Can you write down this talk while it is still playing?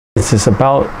This is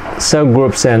about cell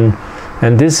groups, and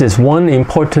this is one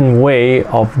important way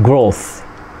of growth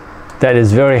that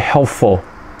is very helpful.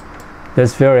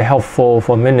 That's very helpful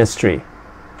for ministry.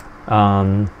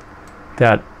 Let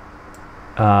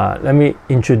me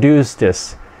introduce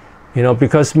this.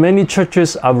 Because many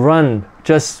churches are run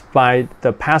just by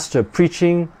the pastor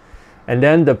preaching, and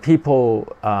then the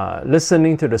people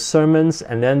listening to the sermons,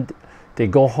 and then they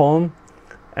go home,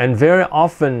 and very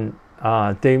often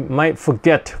they might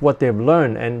forget what they've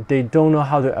learned, and they don't know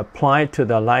how to apply it to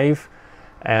their life,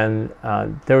 and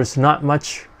there's not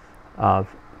much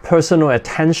personal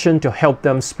attention to help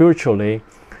them spiritually.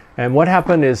 And what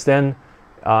happened is then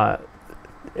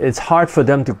it's hard for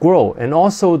them to grow. And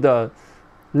also the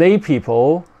lay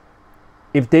people,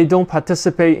 if they don't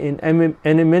participate in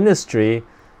any ministry,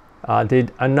 they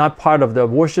are not part of the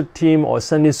worship team or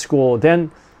Sunday school,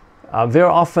 then very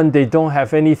often they don't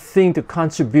have anything to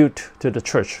contribute to the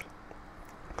church.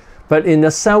 But in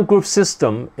the cell group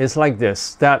system, it's like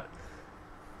this, that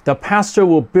the pastor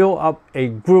will build up a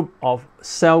group of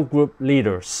cell group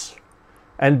leaders.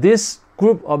 And this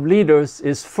group of leaders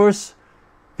is first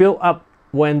built up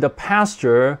when the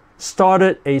pastor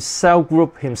started a cell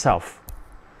group himself.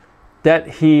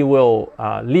 That he will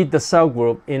lead the cell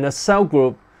group. In a cell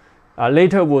group,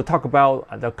 later we'll talk about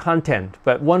the content,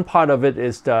 but one part of it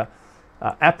is the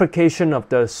application of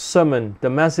the sermon, the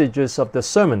messages of the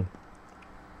sermon.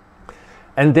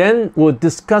 And then we'll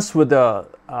discuss with the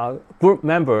group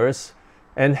members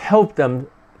and help them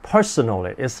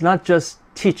personally. It's not just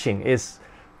teaching, it's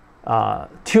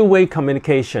two-way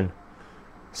communication.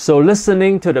 So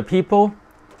listening to the people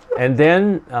and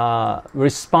then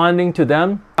responding to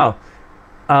them.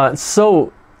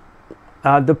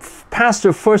 The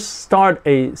pastor first start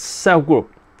a cell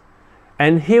group,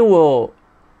 and he will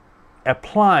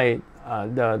apply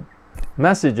the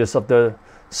messages of the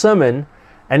sermon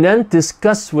and then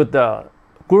discuss with the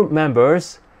group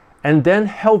members and then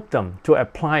help them to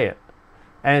apply it,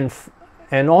 and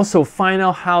also find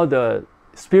out how the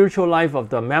spiritual life of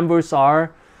the members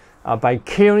are by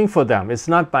caring for them. It's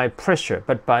not by pressure,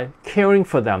 but by caring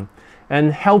for them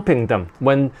and helping them.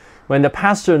 When the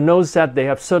pastor knows that they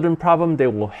have certain problem, they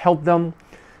will help them.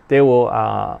 They will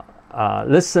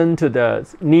listen to the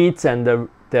needs and the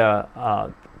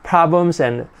problems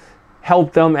and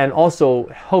help them, and also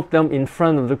help them in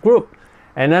front of the group,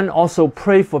 and then also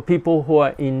pray for people who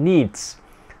are in needs.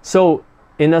 So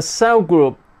in a cell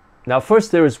group, now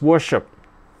first there is worship.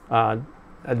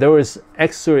 There is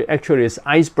actually is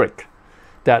icebreak,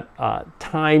 that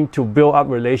time to build up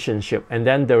relationship, and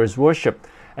then there is worship,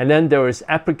 and then there is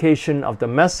application of the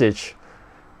message.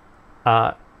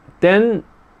 Then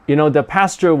the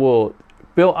pastor will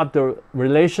build up the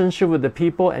relationship with the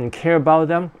people and care about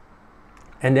them,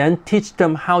 and then teach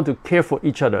them how to care for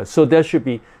each other. So there should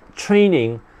be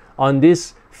training on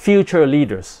these future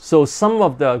leaders. So some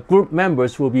of the group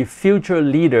members will be future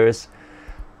leaders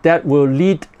that will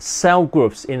lead cell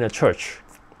groups in a church.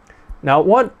 Now,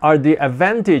 what are the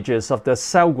advantages of the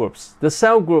cell groups? The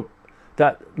cell group,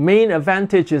 the main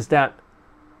advantage is that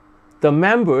the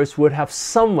members would have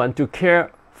someone to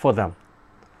care for them.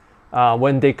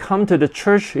 When they come to the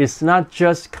church, it's not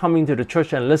just coming to the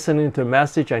church and listening to the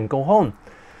message and go home,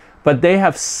 but they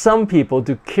have some people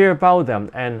to care about them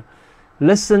and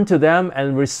listen to them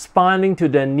and responding to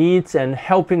their needs and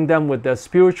helping them with their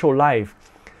spiritual life,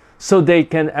 so they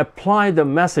can apply the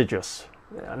messages.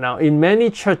 Now, in many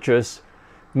churches,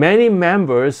 many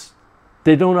members,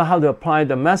 they don't know how to apply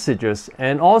the messages,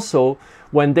 and also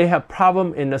when they have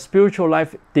problem in the spiritual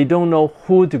life, they don't know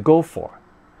who to go for.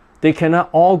 They cannot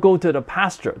all go to the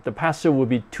pastor. The pastor will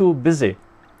be too busy.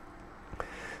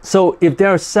 So if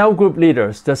there are cell group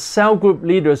leaders, the cell group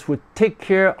leaders would take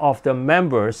care of the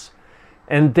members,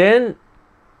 and then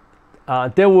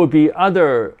there will be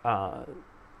other,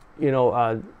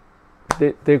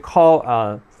 they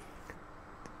call,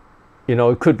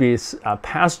 it could be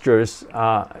pastors,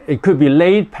 it could be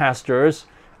lay pastors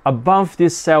above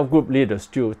these cell group leaders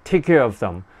to take care of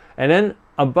them. And then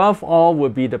above all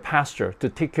would be the pastor to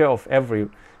take care of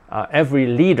every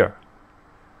leader.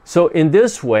 So in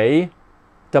this way,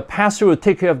 the pastor will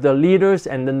take care of the leaders,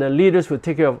 and then the leaders will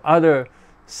take care of other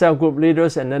cell group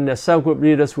leaders, and then the cell group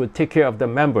leaders will take care of the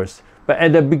members. But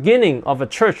at the beginning of a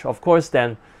church, of course,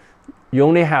 then you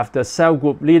only have the cell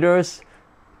group leaders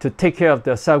to take care of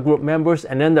the cell group members,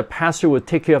 and then the pastor will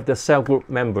take care of the cell group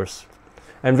members.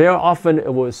 And very often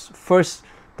it was first,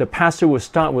 the pastor will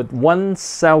start with one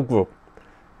cell group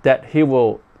that he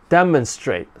will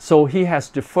demonstrate. So he has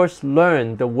to first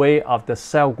learn the way of the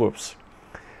cell groups,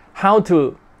 how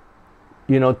to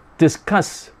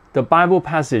discuss the Bible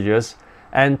passages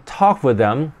and talk with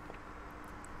them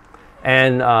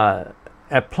and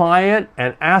apply it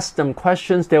and ask them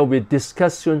questions. There will be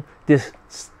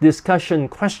discussion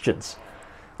questions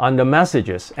on the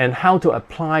messages and how to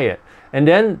apply it. And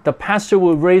then the pastor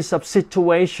will raise up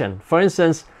situation. For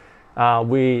instance,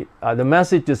 the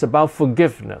message is about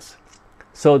forgiveness.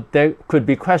 So there could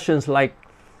be questions like,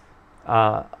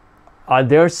 are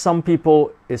there some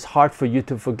people it's hard for you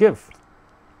to forgive?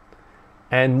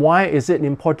 And why is it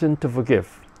important to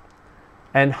forgive?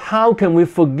 And how can we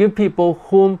forgive people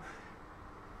whom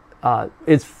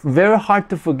it's very hard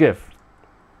to forgive?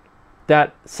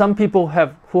 That some people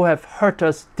who have hurt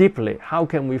us deeply, how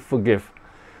can we forgive?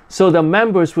 So the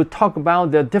members would talk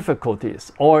about their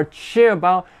difficulties or share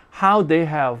about how they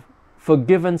have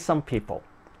forgiven some people.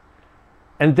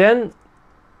 And then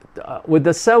with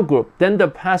the cell group, then the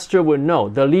pastor will know,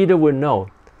 the leader will know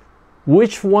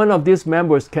which one of these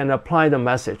members can apply the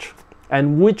message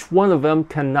and which one of them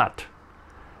cannot.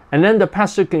 And then the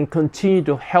pastor can continue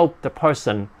to help the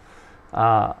person,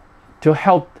 to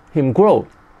help him grow.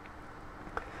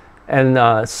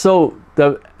 And so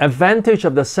the advantage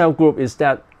of the cell group is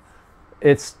that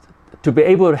it's to be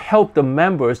able to help the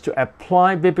members to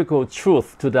apply biblical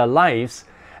truth to their lives,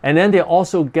 and then they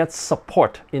also get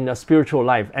support in their spiritual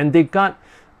life, and they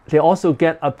also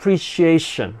get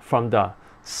appreciation from the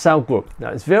cell group. Now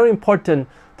it's very important.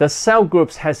 The cell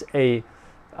groups has a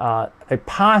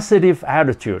positive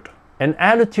attitude, an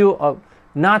attitude of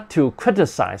not to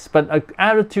criticize, but an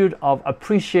attitude of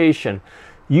appreciation.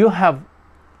 You have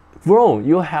grown,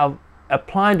 you have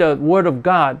applied the Word of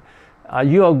God,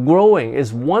 you are growing,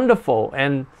 it's wonderful,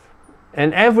 and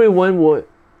everyone will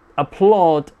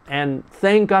applaud and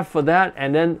thank God for that,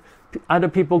 and then other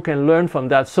people can learn from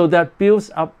that. So that builds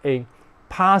up a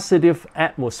positive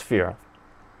atmosphere.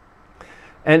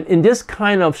 And in this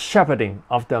kind of shepherding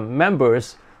of the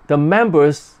members,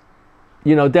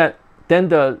 that then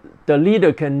the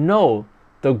leader can know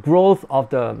the growth of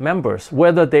the members,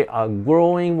 whether they are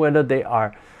growing, whether they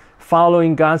are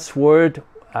following God's word,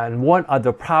 and what are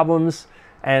the problems,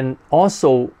 and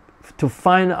also to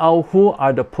find out who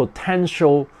are the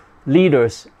potential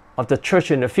leaders of the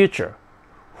church in the future.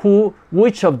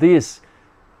 Which of these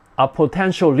are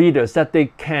potential leaders that they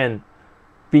can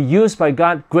be used by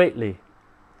God greatly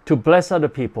to bless other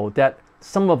people, that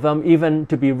some of them even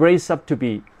to be raised up to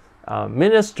be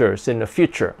ministers in the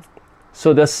future.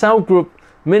 So the cell group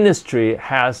ministry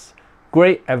has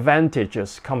great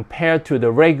advantages compared to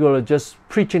the regular just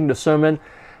preaching the sermon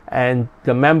and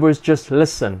the members just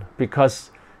listen,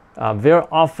 because very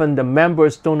often the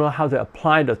members don't know how to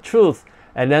apply the truth,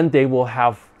 and then they will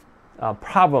have a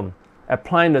problem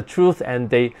applying the truth, and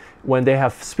when they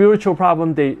have spiritual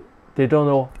problem, they don't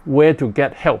know where to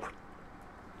get help.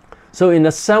 So in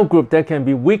a cell group, there can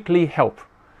be weekly help,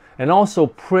 and also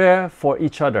prayer for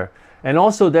each other, and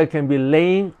also there can be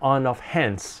laying on of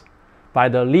hands by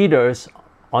the leaders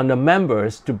on the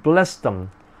members to bless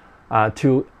them,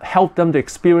 to help them to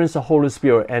experience the Holy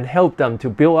Spirit, and help them to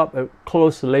build up a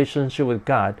close relationship with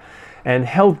God, and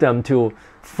help them to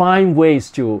find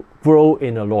ways to grow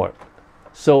in the Lord.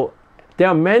 So there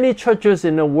are many churches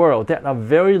in the world that are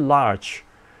very large,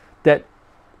 that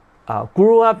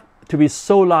grew up to be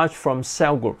so large from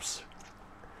cell groups.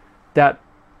 That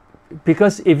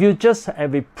because if you just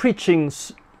have a preaching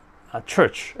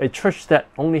church, a church that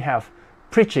only have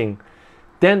preaching,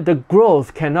 then the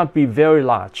growth cannot be very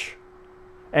large.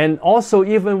 And also,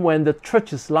 even when the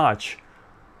church is large,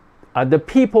 the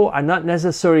people are not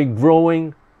necessarily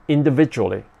growing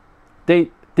individually.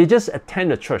 They just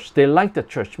attend the church. They like the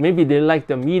church. Maybe they like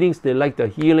the meetings, they like the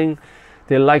healing,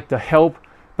 they like the help,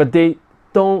 but they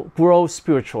don't grow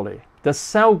spiritually. The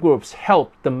cell groups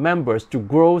help the members to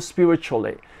grow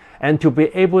spiritually and to be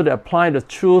able to apply the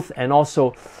truth, and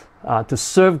also to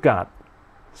serve God.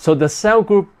 So the cell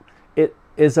group, it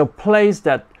is a place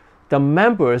that the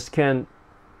members can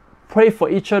pray for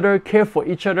each other, care for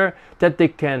each other, that they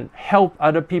can help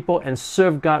other people and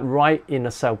serve God right in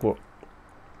a cell group.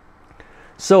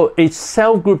 So a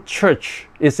cell group church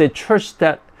is a church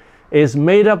that is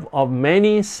made up of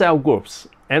many cell groups,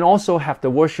 and also have the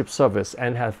worship service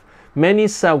and have many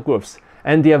cell groups.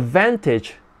 And the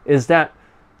advantage is that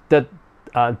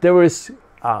there is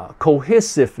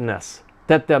cohesiveness,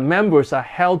 that the members are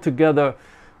held together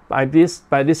by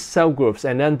these cell groups,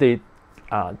 and then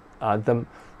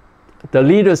the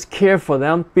leaders care for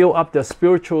them, build up their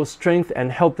spiritual strength,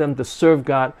 and help them to serve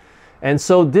God. And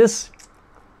so this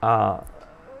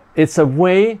it's a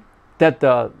way that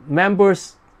the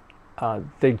members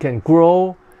they can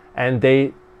grow, and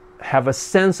they have a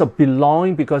sense of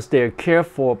belonging because they are cared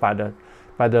for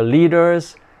by the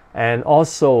leaders, and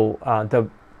also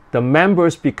the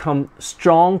members become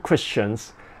strong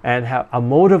Christians and are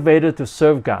motivated to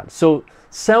serve God. So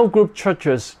cell group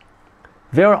churches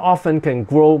very often can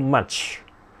grow much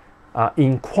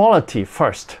in quality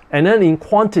first, and then in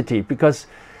quantity, because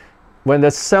when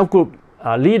the cell group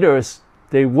leaders,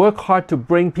 they work hard to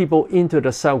bring people into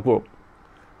the cell group.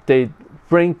 They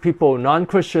bring people,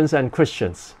 non-Christians and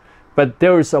Christians. But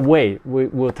there is a way,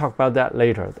 we'll talk about that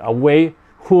later, a way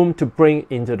whom to bring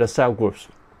into the cell groups.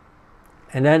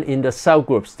 And then in the cell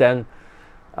groups, then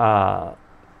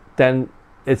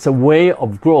it's a way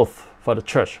of growth for the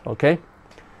church, okay?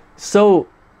 So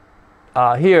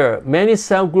here, many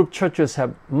cell group churches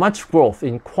have much growth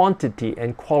in quantity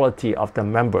and quality of the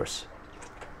members.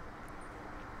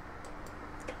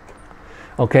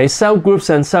 Okay, cell groups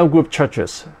and cell group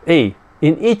churches. A,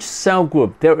 in each cell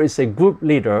group, there is a group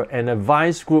leader and a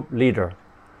vice group leader.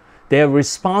 They are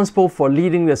responsible for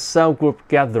leading the cell group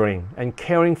gathering and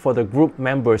caring for the group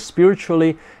members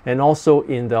spiritually and also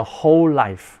in the whole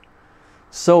life.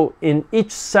 So in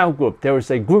each cell group, there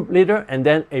is a group leader and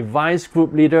then a vice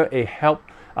group leader,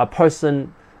 a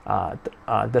person,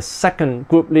 the second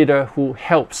group leader who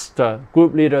helps the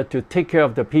group leader to take care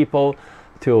of the people,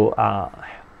 to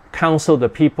counsel the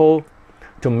people,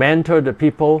 to mentor the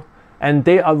people, and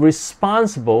they are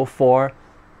responsible for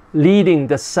leading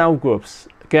the cell groups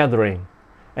gathering.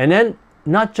 And then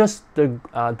not just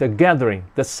the gathering,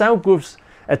 the cell groups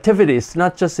activities,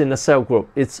 not just in the cell group,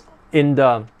 it's in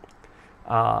the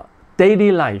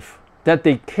daily life that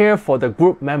they care for the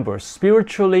group members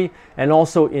spiritually and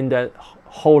also in the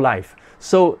whole life.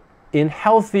 So in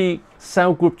healthy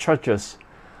cell group churches,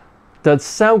 the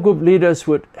cell group leaders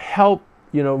would help,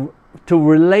 to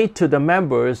relate to the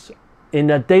members in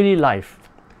the daily life.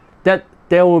 That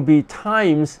there will be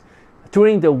times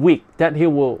during the week that he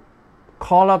will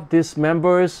call up these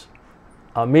members,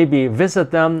 maybe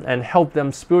visit them and help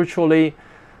them spiritually,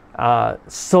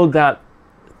 so that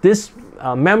these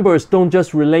members don't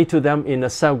just relate to them in a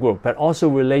cell group, but also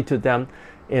relate to them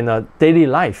in a daily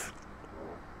life.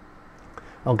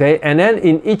 Okay, and then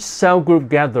in each cell group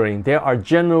gathering, there are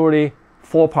generally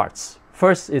 4 parts.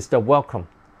 First is the welcome.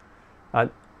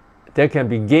 There can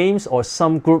be games or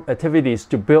some group activities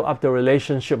to build up the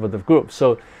relationship of the group.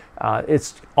 So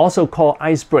it's also called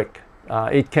ice break.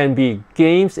 It can be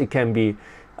games, it can be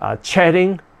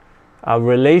chatting,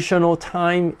 relational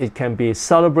time, it can be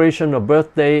celebration of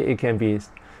birthday, it can be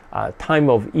a time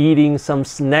of eating some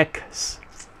snacks,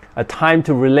 a time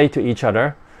to relate to each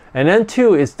other. And then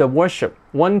 2 is the worship.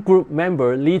 One group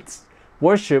member leads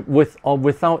worship with or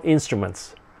without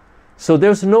instruments. So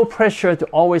there's no pressure to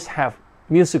always have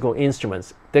musical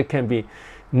instruments. There can be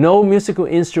no musical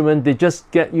instrument. They just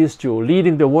get used to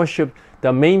leading the worship.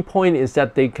 The main point is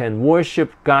that they can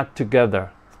worship God together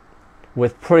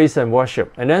with praise and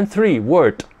worship. And then 3,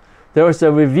 word. There is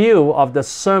a review of the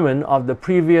sermon of the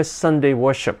previous Sunday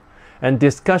worship and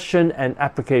discussion and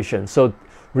application. So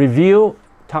review,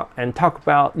 talk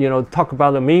about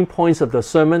the main points of the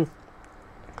sermon,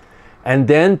 and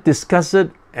then discuss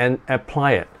it and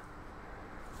apply it.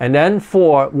 And then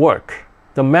 4, work.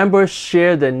 The members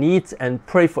share their needs and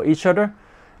pray for each other,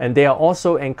 and they are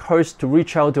also encouraged to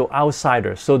reach out to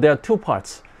outsiders. So there are 2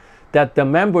 parts, that the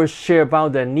members share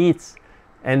about their needs,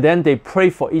 and then they pray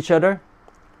for each other.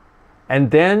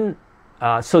 And then,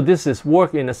 so this is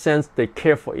work in a sense, they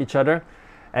care for each other.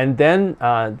 And then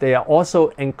they are also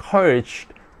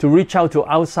encouraged to reach out to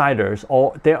outsiders,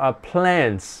 or there are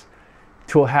plans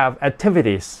to have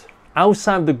activities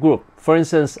outside the group. For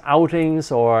instance,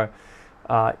 outings or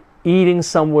eating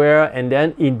somewhere, and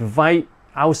then invite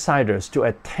outsiders to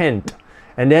attend,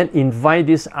 and then invite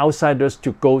these outsiders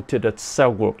to go to the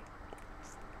cell group.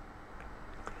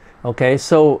 Okay,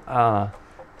 so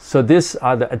these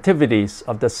are the activities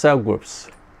of the cell groups.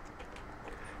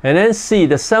 And then C,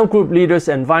 the cell group leaders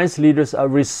and vice leaders are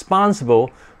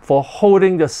responsible for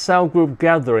holding the cell group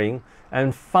gathering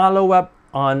and follow up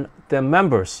on the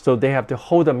members. So they have to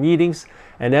hold the meetings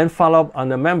and then follow up on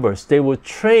the members. They will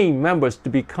train members to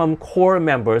become core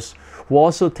members who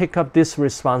also take up these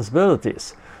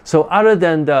responsibilities. So other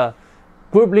than the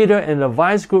group leader and the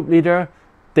vice group leader,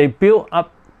 they build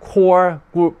up core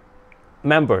group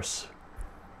members.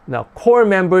 Now, core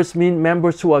members mean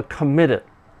members who are committed.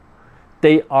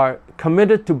 They are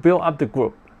committed to build up the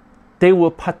group. They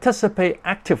will participate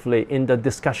actively in the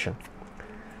discussion.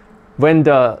 When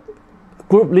the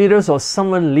group leaders or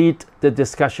someone lead the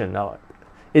discussion, now,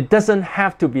 it doesn't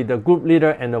have to be the group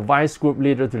leader and the vice group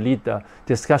leader to lead the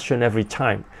discussion every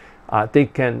time. They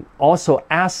can also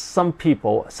ask some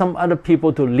other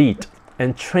people to lead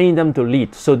and train them to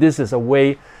lead. So this is a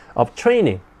way of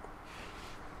training.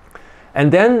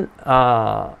 And then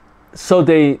so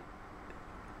they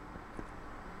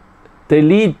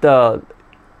lead the,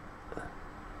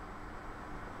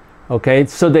 okay,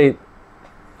 so the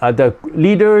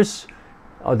leaders,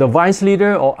 or the vice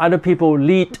leader or other people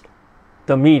lead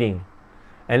the meeting.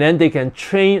 And then they can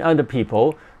train other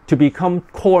people to become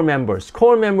core members.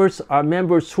 Core members are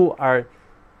members who are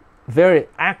very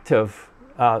active,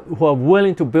 who are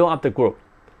willing to build up the group.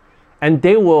 And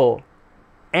they will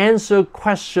answer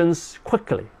questions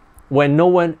quickly when no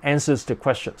one answers the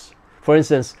questions. For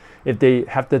instance, if they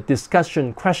have the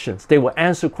discussion questions, they will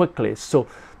answer quickly. So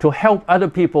to help other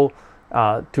people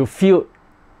to feel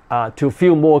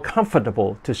more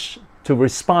comfortable to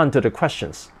respond to the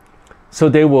questions. So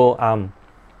they will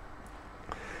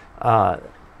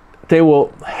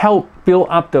help build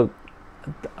up the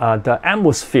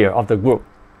atmosphere of the group.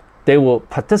 They will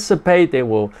participate, they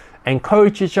will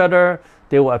encourage each other,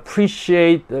 they will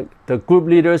appreciate the group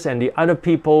leaders and the other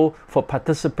people for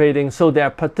participating. So their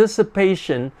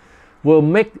participation will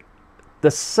make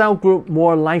the cell group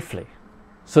more lively.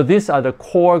 So these are the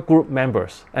core group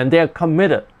members, and they are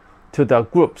committed to the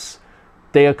groups.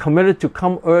 They are committed to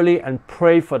come early and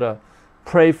pray for the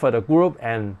group,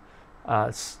 and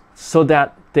so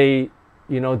that they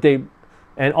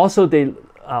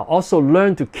also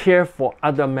learn to care for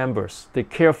other members. They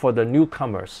care for the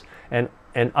newcomers and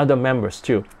other members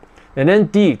too. And then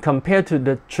D, compared to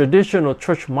the traditional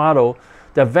church model,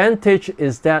 the advantage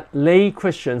is that lay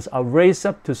Christians are raised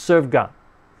up to serve God,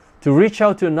 to reach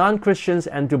out to non-Christians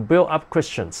and to build up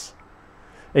Christians.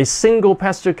 A single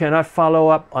pastor cannot follow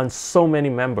up on so many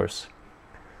members.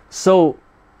 So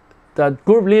the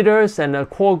group leaders and the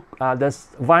core, the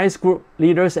vice group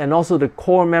leaders and also the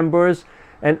core members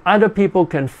and other people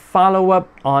can follow up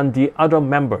on the other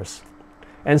members.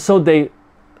 And so they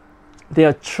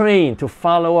are trained to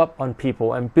follow up on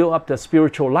people and build up their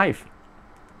spiritual life.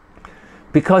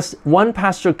 Because one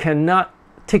pastor cannot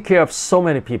take care of so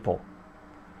many people.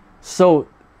 So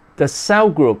the cell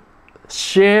group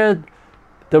shared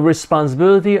the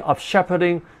responsibility of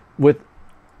shepherding with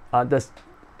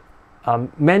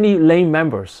many lay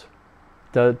members,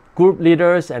 the group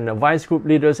leaders and the vice group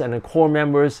leaders and the core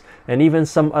members and even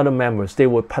some other members. They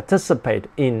will participate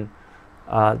in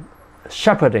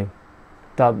shepherding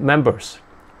the members.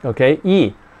 Okay,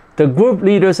 E, the group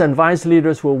leaders and vice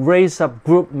leaders will raise up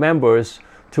group members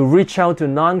to reach out to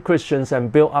non-Christians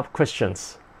and build up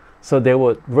Christians. So they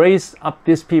will raise up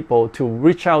these people to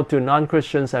reach out to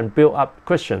non-Christians and build up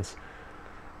Christians.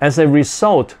 As a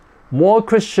result, more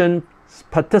Christians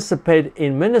participate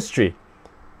in ministry.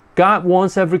 God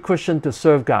wants every Christian to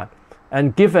serve God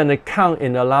and give an account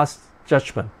in the last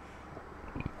judgment.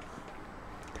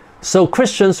 So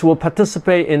Christians will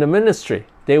participate in the ministry.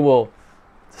 They will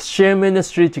share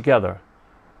ministry together.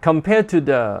 Compared to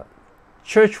the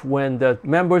church when the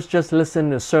members just listen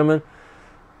to the sermon,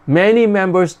 many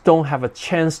members don't have a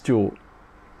chance to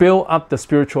build up the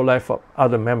spiritual life of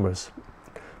other members.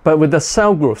 But with the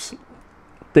cell groups,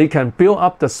 they can build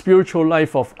up the spiritual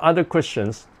life of other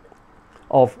Christians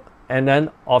and then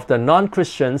of the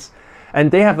non-Christians,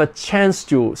 and they have a chance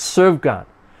to serve God.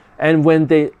 And when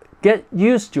they get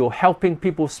used to helping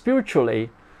people spiritually,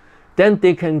 then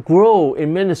they can grow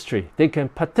in ministry. They can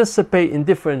participate in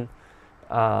different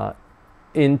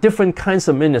kinds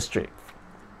of ministry.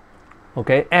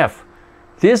 Okay, F.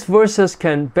 These verses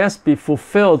can best be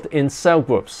fulfilled in cell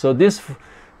groups. So these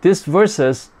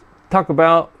verses talk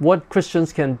about what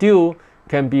Christians can do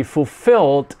can be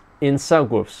fulfilled in cell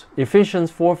groups.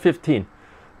 Ephesians 4:15.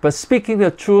 But speaking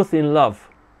the truth in love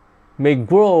may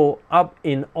grow up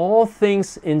in all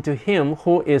things into him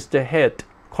who is the head,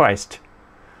 Christ,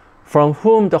 from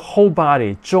whom the whole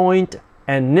body, joined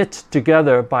and knit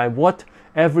together by what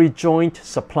every joint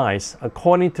supplies,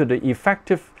 according to the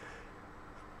effective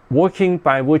working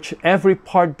by which every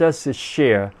part does its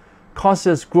share,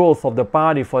 causes growth of the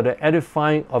body for the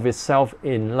edifying of itself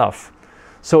in love.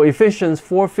 So Ephesians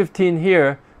 4:15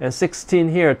 here and 16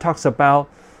 here talks about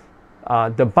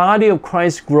the body of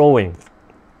Christ growing.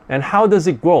 And how does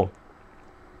it grow?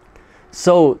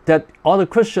 So that all the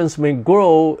Christians may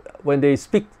grow when they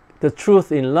speak the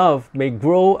truth in love, may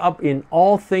grow up in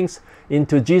all things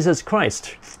into Jesus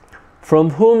Christ,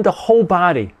 from whom the whole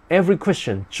body, every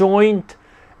Christian, joined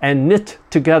and knit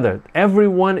together.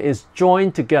 Everyone is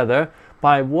joined together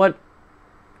by what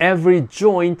every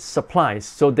joint supplies.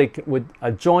 So they would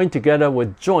join together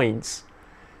with joints,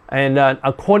 and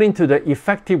according to the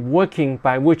effective working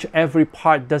by which every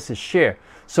part does its share.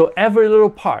 So every little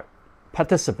part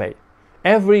participate.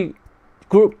 Every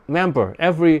group member,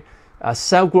 every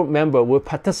cell group member will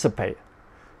participate.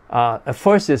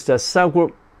 First is the cell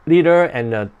group leader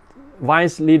and the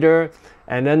vice leader,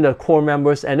 and then the core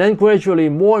members, and then gradually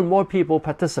more and more people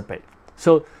participate.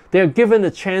 So they're given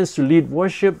a chance to lead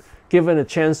worship, given a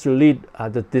chance to lead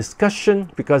the discussion,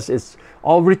 because it's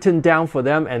all written down for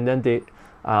them, and then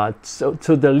so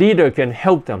the leader can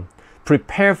help them,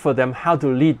 prepare for them how to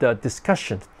lead the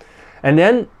discussion. And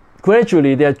then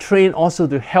gradually they're trained also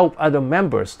to help other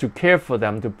members, to care for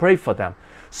them, to pray for them.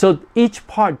 So each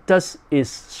part does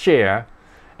its share,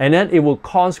 and then it will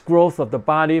cause growth of the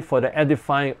body for the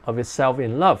edifying of itself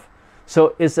in love.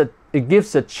 So it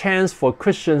gives a chance for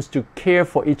Christians to care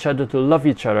for each other, to love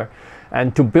each other,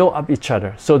 and to build up each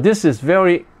other. So this is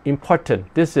very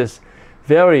important. This is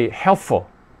very helpful,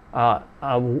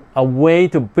 a way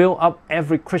to build up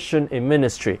every Christian in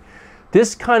ministry.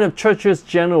 This kind of churches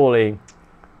generally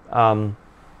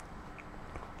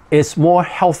is more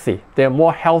healthy. They're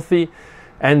more healthy,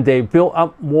 and they build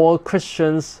up more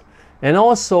Christians. And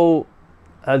also,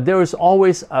 there is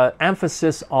always an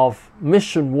emphasis of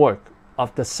mission work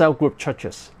of the cell group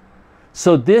churches.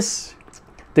 So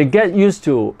they get used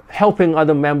to helping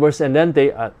other members, and then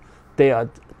they are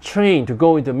trained to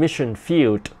go into mission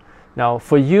field. Now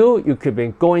for you could be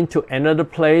going to another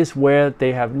place where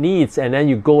they have needs, and then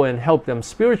you go and help them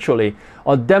spiritually,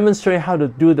 or demonstrate how to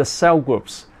do the cell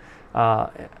groups,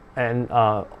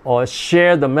 or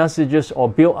share the messages, or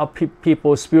build up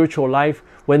people's spiritual life.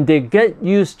 When they get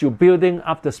used to building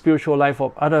up the spiritual life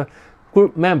of other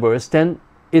group members, then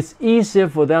it's easier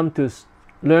for them to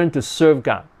learn to serve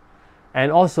God,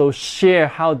 and also share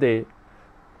how they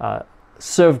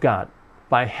serve God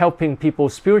by helping people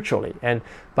spiritually and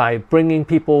by bringing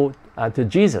people to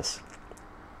Jesus.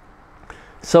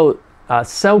 So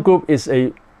cell group is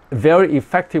a very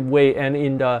effective way, and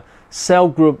in the cell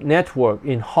group network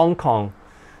in Hong Kong,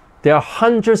 there are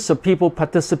hundreds of people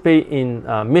participate in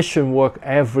mission work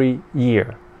every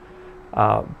year.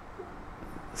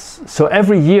 So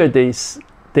every year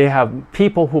they have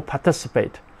people who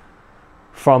participate,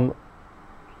 from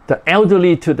the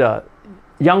elderly to the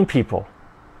young people.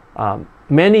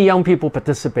 Many young people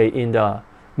participate in the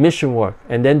mission work,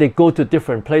 and then they go to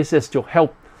different places to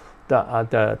help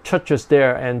the churches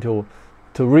there, and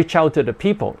to reach out to the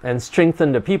people and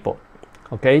strengthen the people.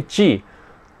 Okay, G,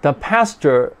 the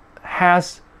pastor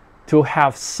has to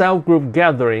have cell group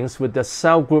gatherings with the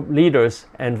cell group leaders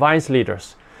and vice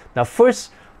leaders. Now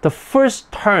the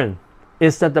first turn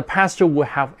is that the pastor will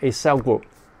have a cell group.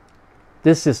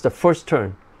 This is the first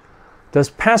turn. The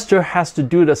pastor has to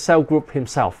do the cell group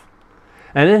himself.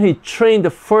 And then he trained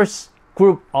the first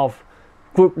group of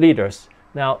group leaders.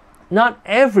 Now, not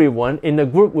everyone in the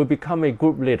group will become a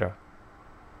group leader.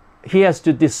 He has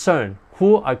to discern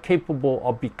who are capable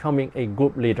of becoming a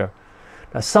group leader.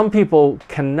 Now, some people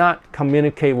cannot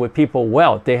communicate with people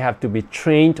well. They have to be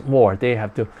trained more. They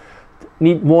have to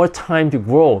need more time to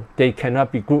grow. They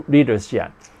cannot be group leaders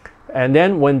yet. And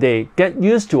then when they get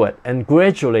used to it, and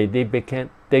gradually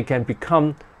they can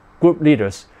become group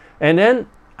leaders. And then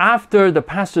after the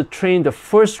pastor trained the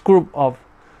first group of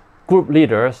group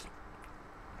leaders,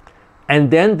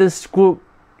 and then this group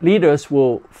leaders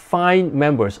will find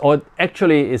members, or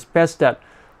actually it's best that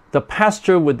the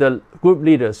pastor with the group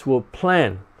leaders will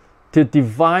plan to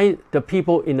divide the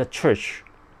people in the church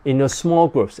into small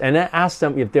groups, and then ask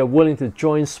them if they're willing to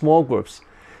join small groups.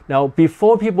 Now,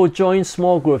 before people join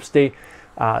small groups,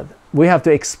 we have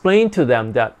to explain to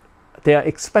them that they are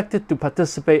expected to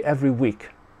participate every week,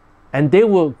 and they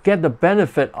will get the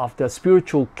benefit of the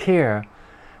spiritual care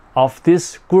of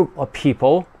this group of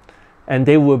people, and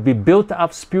they will be built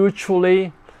up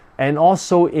spiritually and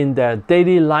also in their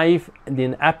daily life,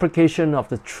 in application of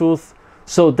the truth,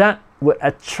 so that will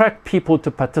attract people to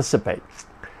participate.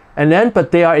 And then,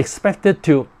 but they are expected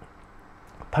to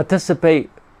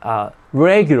participate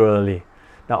regularly.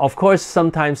 Now, of course,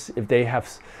 sometimes if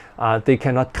they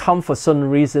cannot come for certain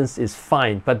reasons, it's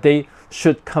fine, but they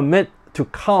should commit to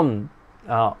come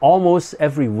almost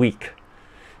every week.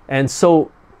 And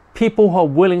so people who are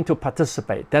willing to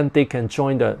participate, then they can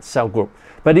join the cell group.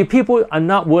 But if people are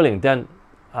not willing, then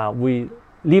we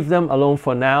leave them alone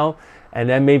for now, and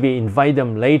then maybe invite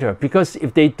them later, because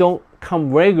if they don't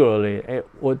come regularly, it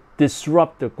would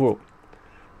disrupt the group.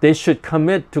 They should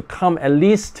commit to come at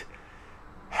least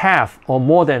half or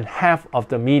more than half of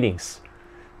the meetings,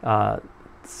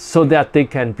 so that they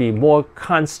can be more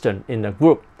constant in the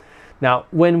group. Now,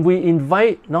 when we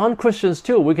invite non-Christians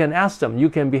too, we can ask them, you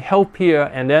can be helped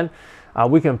here, and then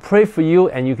we can pray for you,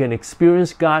 and you can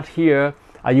experience God here.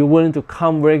 Are you willing to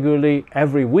come regularly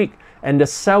every week? And the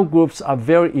cell groups are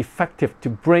very effective to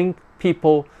bring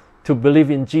people to believe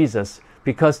in Jesus,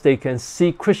 because they can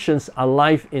see Christians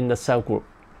alive in the cell group.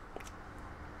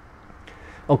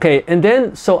 Okay, and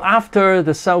then so after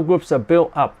the cell groups are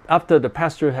built up, after the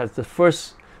pastor has the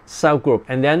first cell group,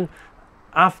 and then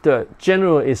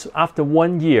generally is after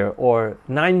 1 year or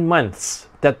 9 months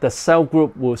that the cell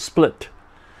group will split.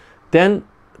 Then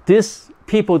these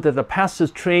people that the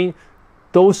pastors train,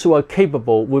 those who are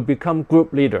capable, will become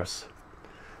group leaders.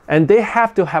 And they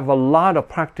have to have a lot of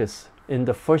practice in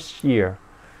the first year.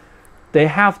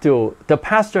 The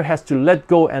pastor has to let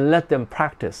go and let them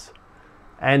practice.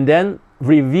 And then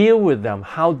review with them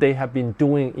how they have been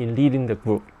doing in leading the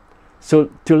group. So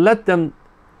to let them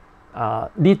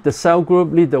lead the cell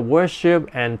group, lead the worship,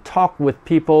 and talk with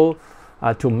people,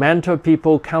 to mentor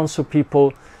people, counsel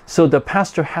people. So the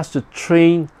pastor has to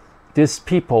train these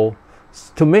people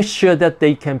to make sure that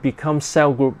they can become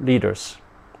cell group leaders.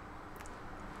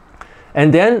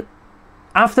 And then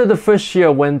after the first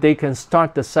year, when they can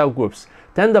start the cell groups,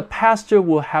 then the pastor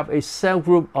will have a cell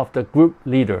group of the group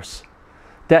leaders,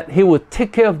 that he will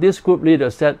take care of these group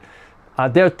leaders. That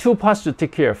there are two parts to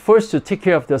take care. First, to take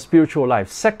care of their spiritual life.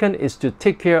 Second is to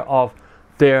take care of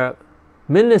their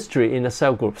ministry in the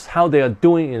cell groups, how they are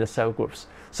doing in the cell groups.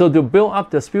 So to build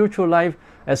up the spiritual life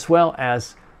as well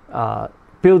as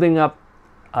building up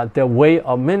their way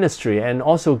of ministry, and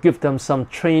also give them some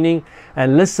training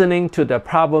and listening to their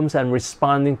problems and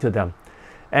responding to them.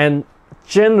 And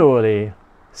generally,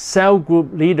 cell group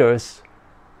leaders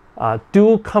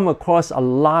do come across a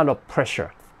lot of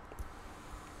pressure.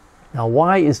 Now,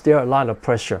 why is there a lot of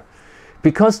pressure?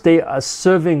 Because they are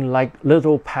serving like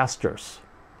little pastors.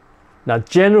 Now,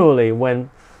 generally, when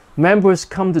members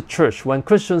come to church, when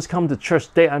Christians come to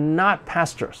church, they are not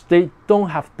pastors. They don't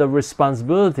have the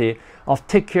responsibility of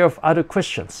take care of other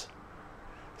Christians.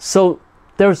 So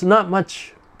there's not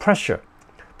much pressure.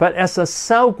 But as a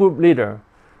cell group leader,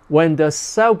 when the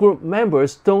cell group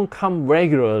members don't come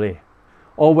regularly,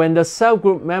 or when the cell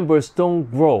group members don't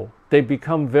grow, they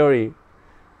become very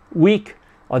weak,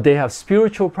 or they have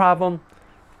spiritual problem,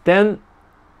 then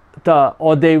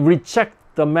or they reject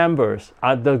the members,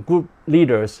 the group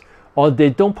leaders, or they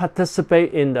don't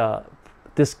participate in the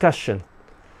discussion.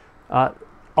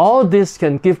 All this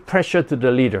can give pressure to the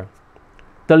leader.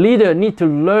 The leader needs to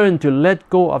learn to let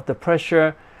go of the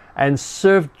pressure and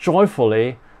serve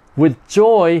joyfully. With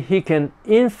joy, he can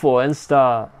influence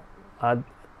the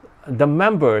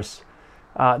members.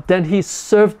 Then he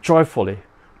serves joyfully.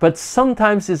 But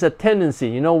sometimes it's a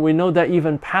tendency, we know that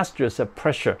even pastors have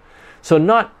pressure. So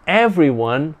not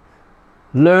everyone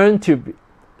learn to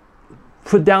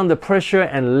put down the pressure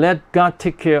and let God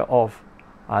take care of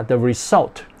the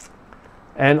result.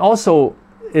 And also,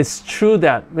 it's true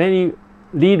that many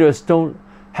leaders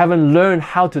haven't learned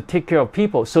how to take care of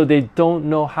people, so they don't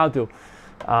know how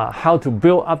to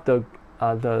build up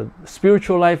the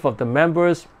spiritual life of the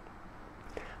members,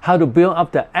 how to build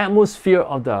up the atmosphere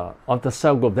of the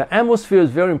cell group. The atmosphere is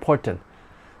very important.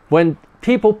 When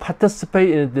people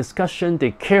participate in a discussion,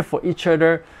 they care for each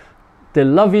other, they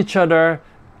love each other,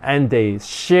 and they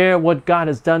share what God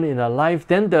has done in their life,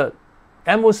 then the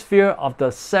atmosphere of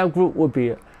the cell group will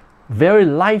be very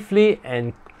lively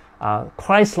and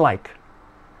Christ-like.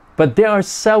 But there are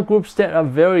cell groups that are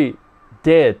very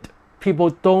dead. People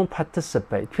don't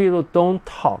participate, people don't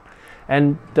talk,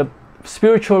 and the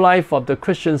spiritual life of the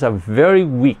Christians are very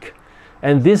weak,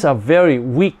 and these are very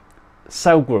weak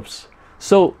cell groups.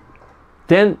 So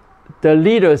then the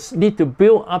leaders need to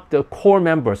build up the core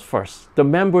members first, the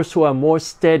members who are more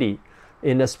steady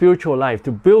in the spiritual life,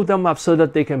 to build them up so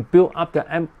that they can build up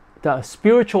the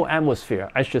spiritual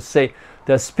atmosphere, I should say,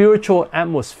 the spiritual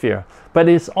atmosphere. But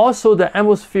it's also the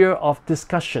atmosphere of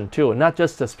discussion too, not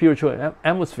just the spiritual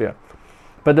atmosphere,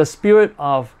 but the spirit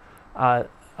of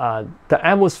the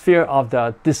atmosphere of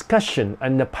the discussion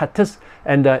and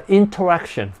the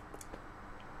interaction.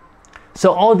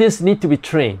 So all this need to be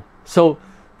trained. So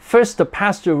first, the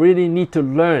pastor really need to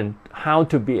learn how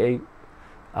to be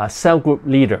a cell group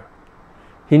leader.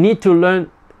 He need to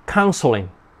learn counseling.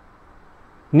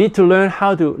 Need to learn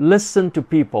how to listen to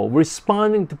people,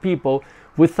 responding to people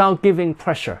without giving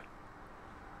pressure,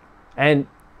 and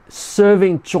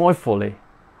serving joyfully.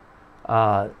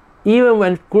 Even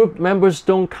when group members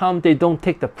don't come, they don't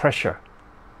take the pressure.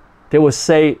 They will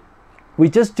say, we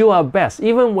just do our best.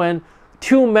 Even when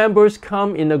 2 members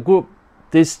come in a group,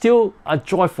 they still are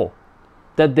joyful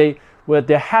that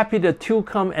they're happy that 2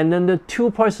 come, and then the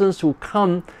 2 persons who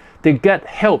come, they get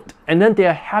helped, and then they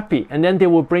are happy, and then they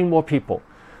will bring more people.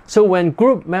 So when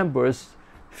group members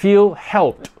feel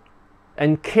helped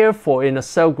and cared for in the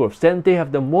cell groups, then they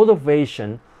have the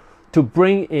motivation to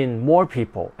bring in more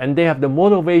people, and they have the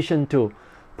motivation to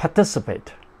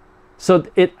participate. So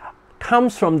it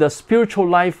comes from the spiritual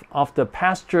life of the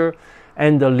pastor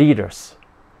and the leaders.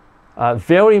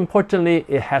 very importantly,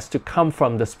 it has to come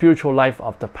from the spiritual life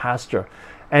of the pastor.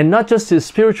 And not just his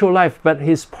spiritual life, but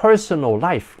his personal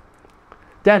life.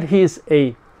 That he is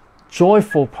a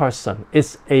joyful person,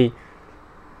 is a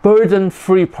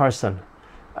burden-free person,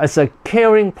 is a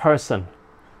caring person.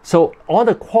 So all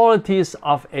the qualities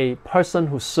of a person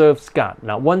who serves God.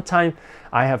 Now, one time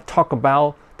I have talked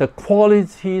about the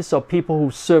qualities of people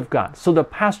who serve God. So the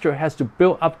pastor has to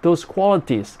build up those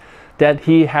qualities, that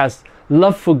he has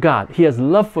love for God, he has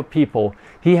love for people,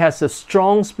 he has a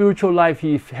strong spiritual life,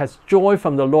 he has joy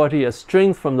from the Lord, he has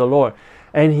strength from the Lord,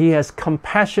 and he has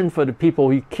compassion for the people,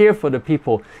 he cares for the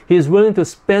people, he is willing to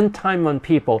spend time on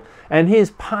people, and he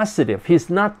is positive, he is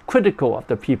not critical of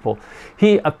the people,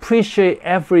 he appreciates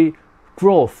every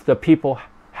growth the people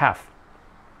have.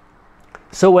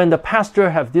 So when the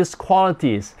pastor have these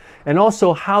qualities, and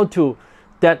also how to,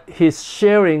 that his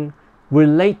sharing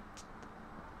relate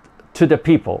to the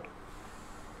people,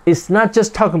 it's not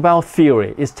just talking about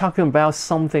theory, it's talking about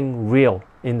something real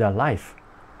in their life.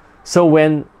 So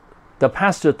when the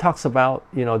pastor talks about,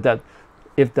 that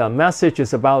if the message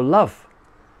is about love,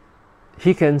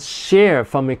 he can share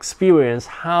from experience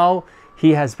how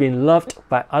he has been loved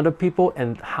by other people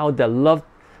and how the love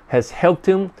has helped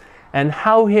him, and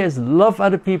how he has loved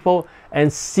other people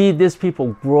and see these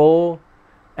people grow,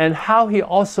 and how he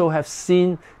also has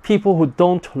seen people who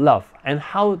don't love, and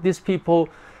how these people,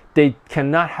 they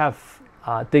cannot have,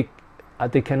 they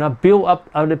cannot build up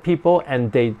other people,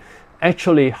 and they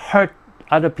actually hurt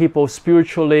other people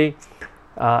spiritually,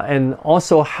 and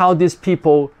also how these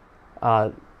people,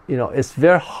 it's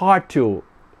very hard to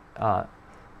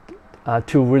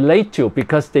relate to,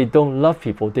 because they don't love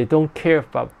people, they don't care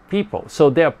about people. So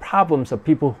there are problems of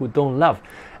people who don't love,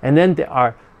 and then there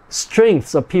are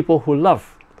strengths of people who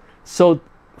love. So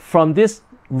from this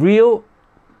real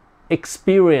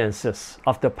experiences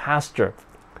of the pastor,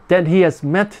 that he has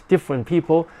met different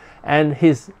people, and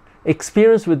his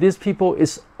experience with these people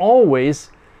is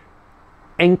always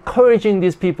encouraging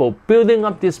these people, building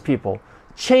up these people,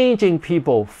 changing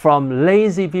people from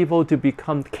lazy people to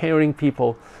become caring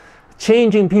people,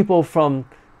 changing people from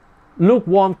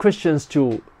lukewarm Christians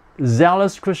to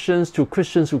zealous Christians, to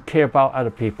Christians who care about other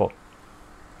people.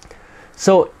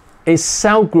 So a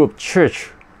cell group church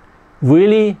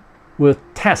really will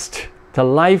test the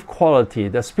life quality,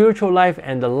 the spiritual life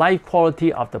and the life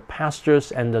quality of the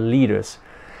pastors and the leaders.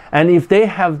 And if they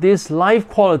have these life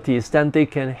qualities, then they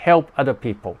can help other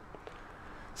people.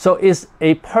 So it's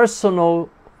a personal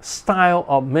style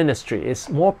of ministry. It's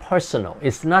more personal.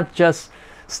 It's not just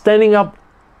standing up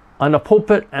on a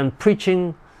pulpit and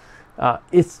preaching.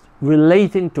 It's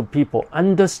relating to people,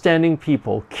 understanding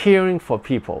people, caring for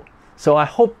people. So I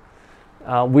hope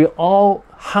we all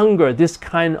hunger this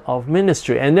kind of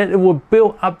ministry, and then it will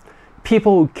build up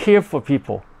people who care for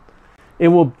people. It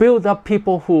will build up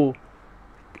people who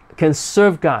can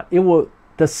serve God.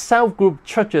 The self-group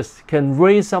churches can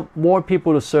raise up more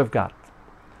people to serve God.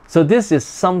 So this is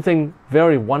something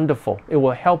very wonderful. It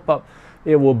will help up,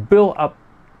 it will build up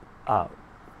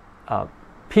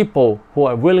people who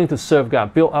are willing to serve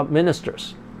God, build up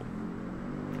ministers.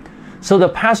 So the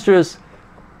pastors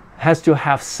has to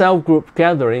have cell group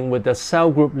gathering with the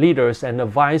cell group leaders and the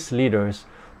vice leaders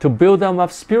to build them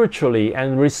up spiritually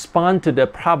and respond to their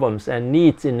problems and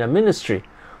needs in the ministry.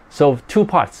 So two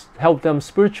parts, help them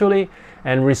spiritually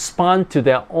and respond to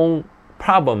their own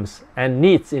problems and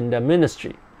needs in the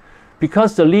ministry.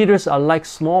 Because the leaders are like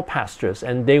small pastors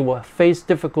and they will face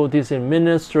difficulties in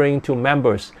ministering to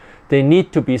members, they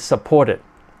need to be supported.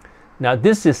 Now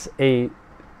this is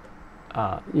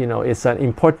it's an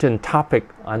important topic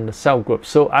on the cell group.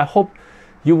 So I hope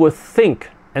you would think,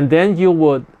 and then you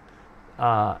would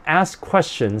ask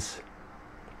questions.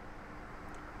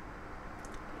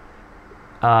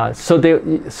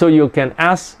 So you can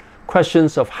ask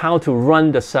questions of how to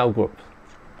run the cell group.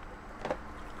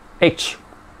 H.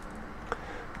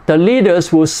 The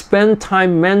leaders will spend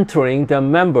time mentoring the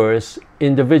members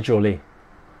individually.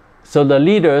 So the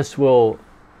leaders will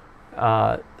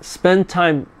spend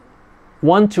time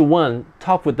one-to-one,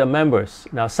 talk with the members.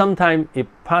 Now sometimes if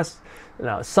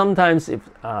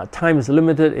time is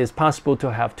limited, it's possible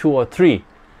to have 2 or 3.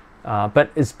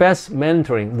 But it's best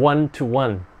mentoring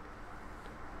one-to-one.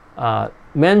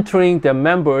 Mentoring the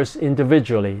members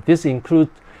individually. This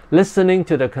includes listening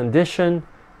to the condition,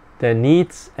 their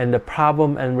needs, and the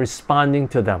problem, and responding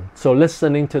to them. So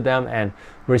listening to them and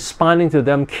responding to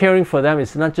them, caring for them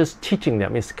is not just teaching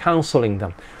them, it's counseling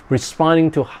them, responding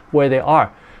to where they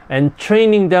are, and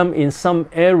training them in some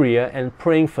area and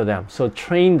praying for them. So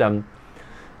train them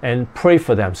and pray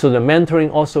for them. So the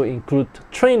mentoring also includes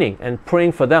training and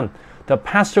praying for them. The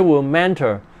pastor will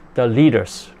mentor the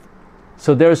leaders.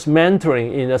 So there's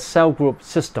mentoring in the cell group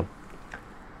system.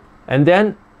 And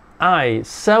then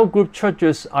cell group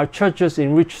churches are churches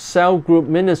in which cell group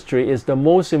ministry is the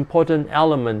most important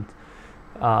elements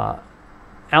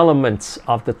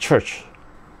of the church.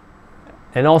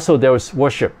 And also there is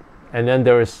worship. And then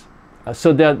there is,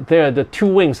 so there are the two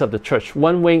wings of the church.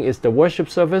 One wing is the worship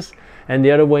service, and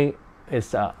the other wing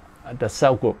is the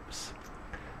cell groups.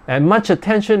 And much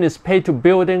attention is paid to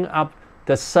building up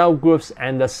the cell groups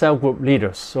and the cell group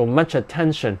leaders. So much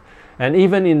attention. And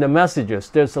even in the messages,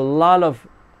 there's a lot of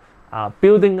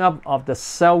building up of the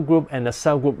cell group and the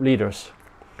cell group leaders,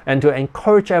 and to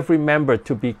encourage every member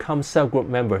to become cell group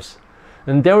members.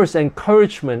 And there is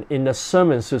encouragement in the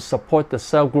sermons to support the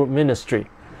cell group ministry.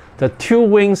 The two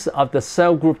wings of the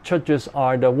cell group churches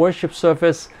are the worship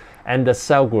service and the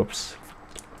cell groups.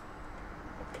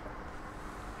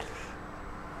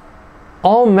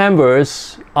 All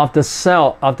members of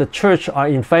the church are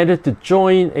invited to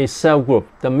join a cell group.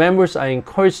 The members are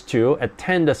encouraged to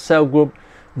attend the cell group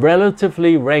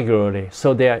relatively regularly.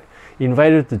 So they are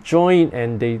invited to join,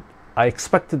 and they are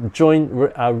expected to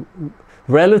join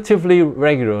relatively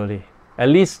regularly, at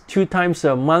least 2 times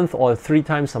a month or 3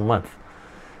 times a month.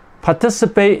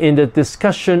 Participate in the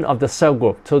discussion of the cell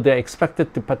group. So they're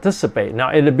expected to participate.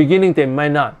 Now, in the beginning, they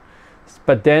might not,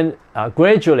 but then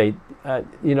gradually,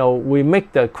 we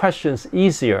make the questions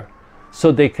easier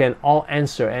so they can all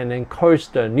answer, and encourage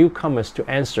the newcomers to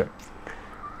answer.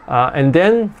 And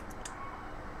then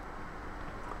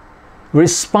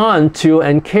respond to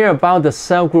and care about the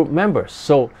cell group members.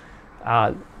 So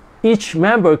each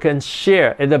member can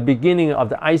share at the beginning of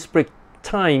the icebreak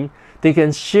time. They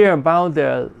can share about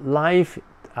their life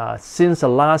since the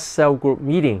last cell group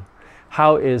meeting.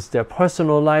 How is their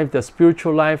personal life, their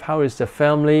spiritual life, how is the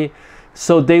family?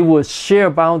 So they would share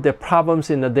about their problems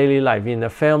in the daily life, in the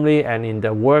family and in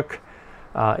the work,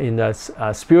 in the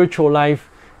spiritual life.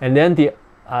 And then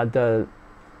the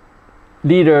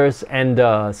leaders and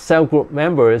the cell group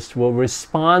members will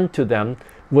respond to them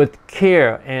with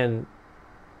care and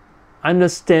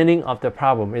understanding of the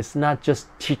problem. It's not just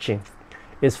teaching.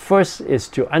 It's first is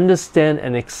to understand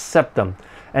and accept them,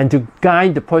 and to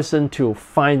guide the person to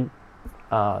find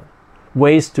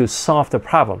ways to solve the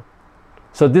problem.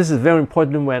 So this is very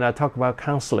important when I talk about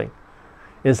counseling.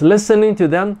 It's listening to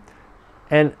them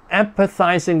and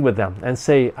empathizing with them, and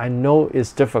say, I know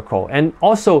it's difficult. And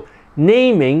also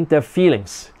naming their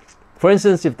feelings. For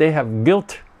instance, if they have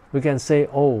guilt, we can say,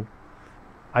 oh,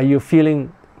 are you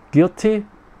feeling guilty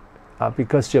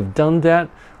because you have done that?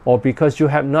 Or because you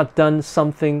have not done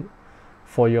something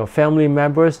for your family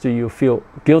members, do you feel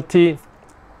guilty?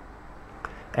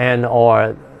 And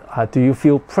or do you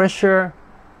feel pressure?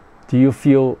 Do you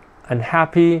feel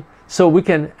unhappy? So we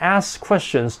can ask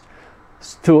questions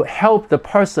to help the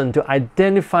person to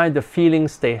identify the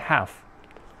feelings they have.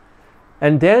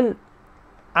 And then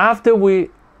after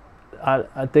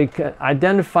they can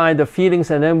identify the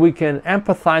feelings, and then we can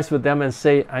empathize with them and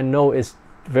say, I know it's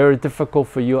very difficult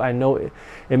for you. I know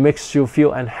it makes you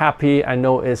feel unhappy. I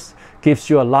know it gives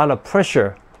you a lot of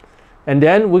pressure. And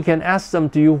then we can ask them,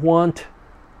 do you want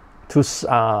to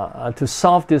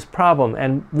solve this problem?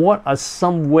 And what are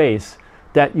some ways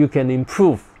that you can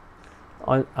improve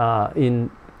in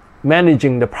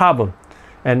managing the problem?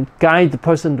 And guide the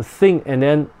person to think, and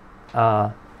then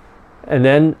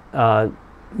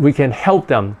we can help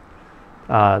them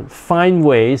find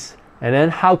ways, and then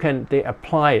how can they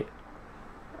apply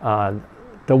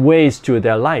the ways to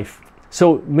their life.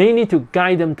 So mainly to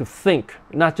guide them to think,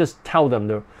 not just tell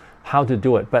them how to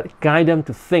do it, but guide them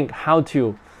to think how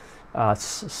to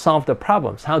solve the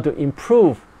problems, how to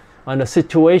improve on the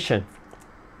situation,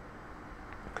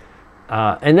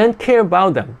 and then care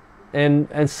about them.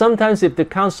 And sometimes if the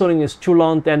counseling is too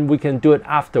long, then we can do it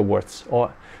afterwards,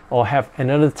 or have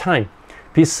another time.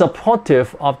 Be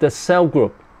supportive of the cell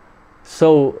group.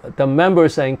 So the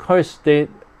members are encouraged, they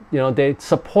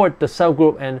support the cell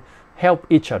group and help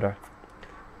each other.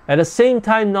 At the same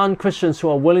time, non-Christians who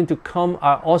are willing to come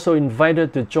are also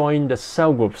invited to join the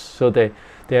cell groups. So they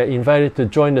are invited to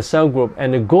join the cell group,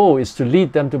 and the goal is to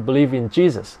lead them to believe in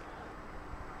Jesus.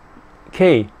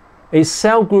 Okay. A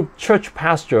cell group church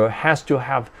pastor has to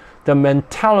have the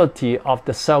mentality of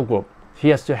the cell group. He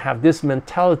has to have this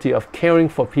mentality of caring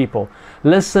for people,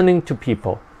 listening to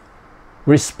people,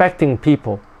 respecting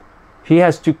people. He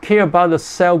has to care about the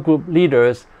cell group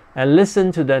leaders and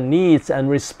listen to their needs and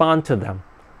respond to them.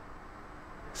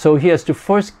 So he has to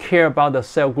first care about the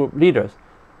cell group leaders.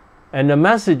 And the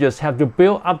messages have to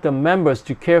build up the members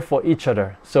to care for each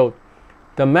other. So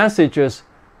the messages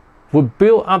would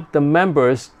build up the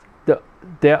members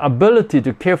their ability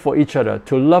to care for each other,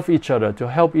 to love each other, to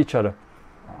help each other.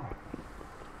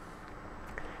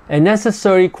 A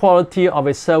necessary quality of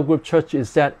a cell group church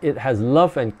is that it has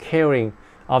love and caring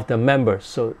of the members.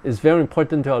 So it's very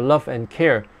important to have love and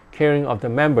caring of the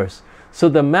members. So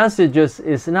the messages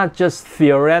is not just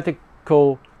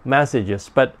theoretical messages,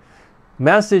 but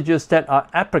messages that are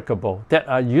applicable, that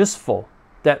are useful,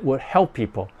 that would help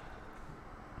people.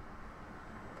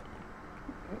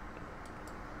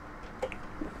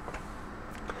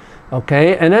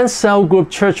 Okay, and then cell group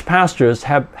church pastors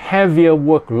have heavier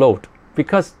workload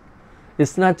because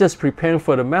it's not just preparing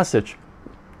for the message.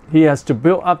 He has to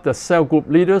build up the cell group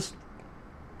leaders.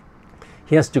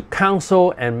 He has to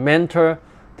counsel and mentor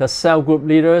the cell group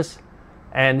leaders,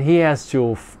 and he has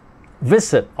to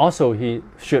visit. Also, he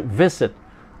should visit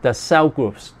the cell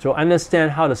groups to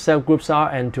understand how the cell groups are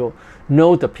and to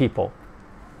know the people.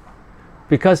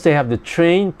 Because they have to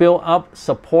train, build up,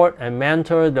 support, and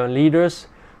mentor the leaders.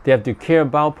 They have to care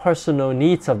about personal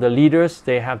needs of the leaders.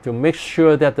 They have to make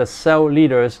sure that the cell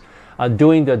leaders are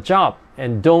doing the job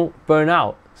and don't burn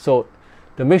out. So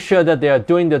to make sure that they are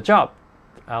doing the job,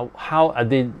 how are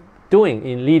they doing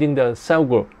in leading the cell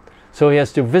group? So he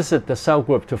has to visit the cell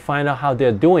group to find out how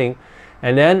they're doing,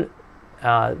 and then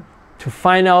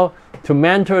to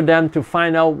mentor them, to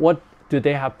find out what do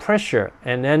they have pressure,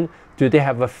 and then do they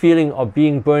have a feeling of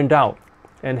being burned out,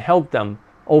 and help them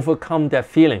overcome that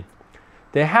feeling.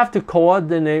 They have to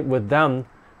coordinate with them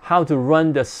how to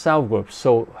run the cell groups.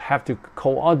 So have to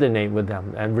coordinate with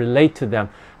them and relate to them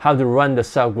how to run the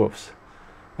cell groups.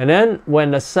 And then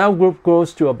when the cell group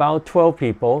grows to about 12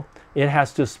 people, it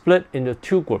has to split into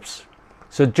 2 groups.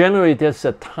 So generally there's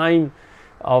a time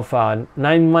of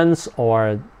 9 months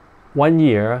or 1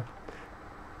 year.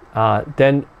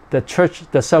 Then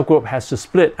the cell group has to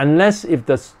split, unless if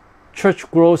the church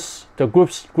grows, the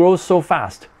groups grow so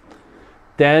fast,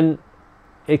 then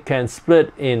it can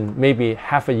split in maybe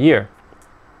half a year.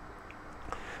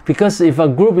 Because if a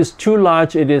group is too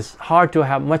large, it is hard to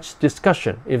have much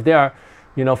discussion. If there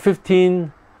are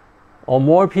 15 or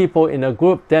more people in a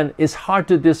group, then it's hard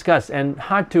to discuss and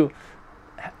hard to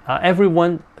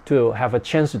everyone to have a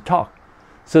chance to talk.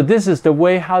 So this is the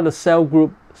way how the cell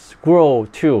groups grow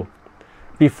too.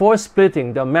 Before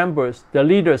splitting, the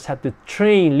leaders have to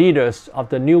train leaders of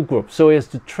the new group. So he has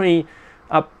to train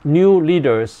up new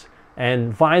leaders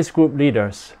and vice group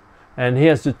leaders, and he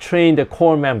has to train the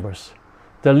core members.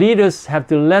 The leaders have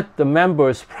to let the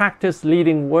members practice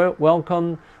leading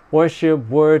welcome, worship,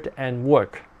 word, and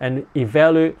work, and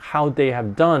evaluate how they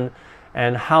have done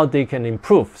and how they can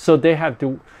improve. So they have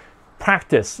to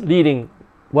practice leading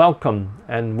welcome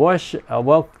and worship,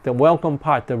 the welcome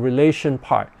part, the relation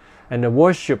part, and the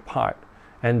worship part,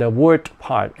 and the word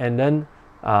part, and then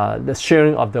the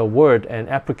sharing of the word and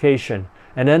application,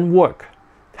 and then work,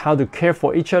 how to care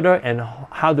for each other and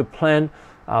how to plan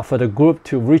for the group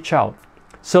to reach out.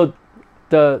 So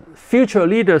the future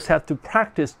leaders have to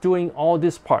practice doing all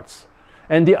these parts,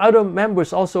 and the other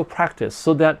members also practice,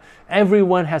 so that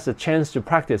everyone has a chance to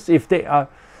practice if they are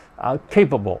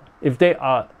capable, if they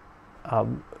are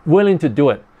willing to do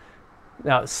it.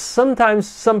 Now sometimes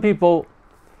some people,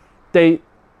 they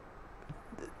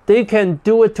can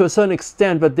do it to a certain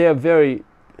extent, but they are very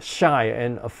shy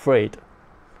and afraid.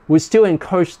 We still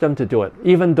encourage them to do it,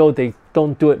 even though they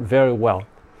don't do it very well.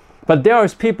 But there are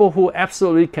people who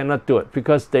absolutely cannot do it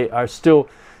because they are still,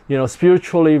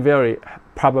 spiritually very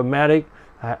problematic,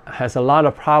 has a lot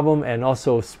of problem, and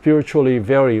also spiritually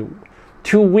very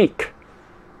too weak,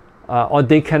 or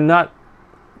they cannot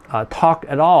talk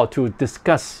at all to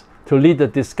discuss, to lead the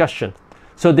discussion.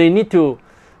 So they need to,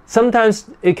 sometimes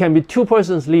it can be 2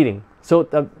 persons leading. So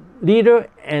the leader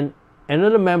and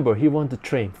another member he wants to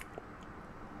train.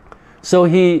 So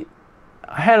he,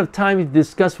 ahead of time, he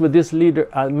discussed with this leader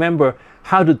member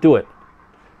how to do it.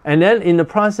 And then in the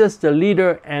process, the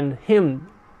leader and him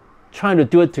trying to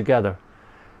do it together.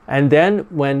 And then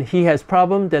when he has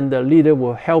problem, then the leader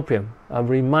will help him,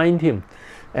 remind him.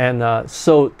 And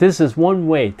so this is one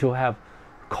way to have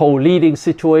co-leading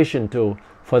situation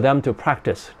for them to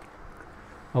practice.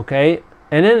 Okay,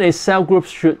 and then a cell group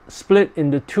should split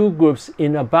into 2 groups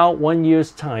in about 1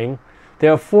 year's time.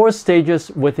 There are 4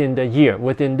 stages within the year.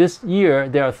 Within this year,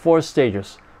 there are 4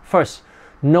 stages. First,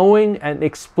 knowing and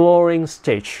exploring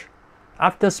stage.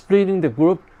 After splitting the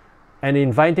group and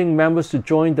inviting members to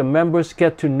join, the members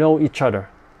get to know each other.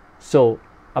 So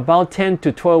about 10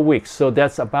 to 12 weeks. So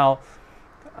that's about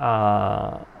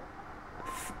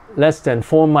less than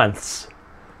 4 months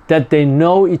that they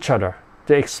know each other,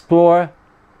 to explore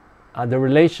the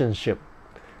relationship.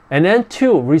 And then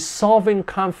 2, resolving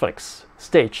conflicts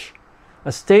stage.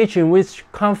 a stage in which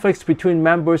conflicts between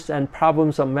members and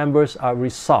problems of members are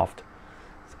resolved.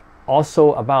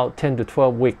 Also about 10 to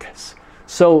 12 weeks.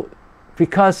 So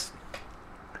because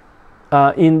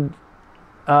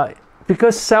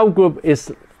cell group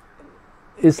is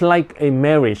like a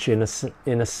marriage in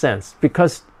a sense,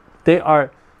 because they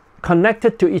are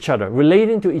connected to each other,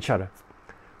 relating to each other.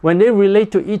 When they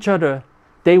relate to each other,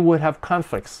 they would have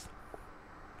conflicts.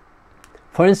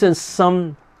 For instance,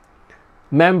 some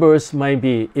members might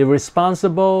be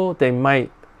irresponsible, they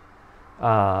might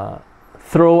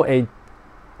throw a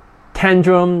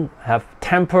tantrum, have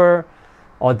temper,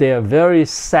 or they are very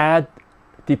sad,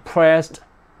 depressed,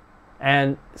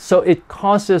 and so it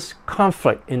causes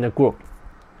conflict in the group.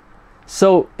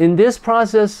 So in this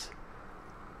process,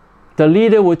 the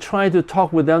leader will try to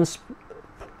talk with them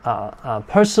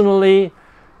personally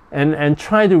and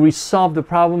try to resolve the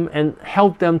problem and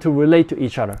help them to relate to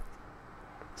each other.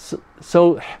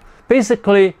 So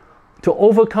basically, to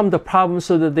overcome the problem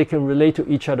so that they can relate to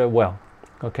each other well.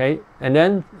 Okay? And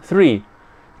then 3,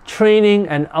 training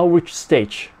and outreach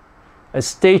stage. A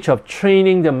stage of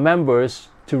training the members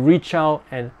to reach out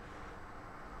and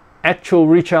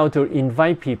reach out to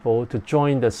invite people to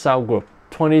join the cell group,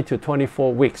 20 to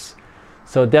 24 weeks.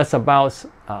 So that's about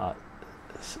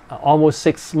almost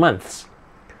 6 months.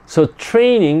 So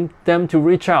training them to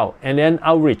reach out and then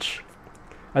outreach.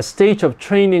 A stage of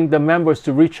training the members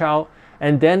to reach out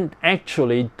and then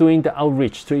actually doing the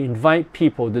outreach to invite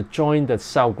people to join the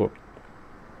cell group.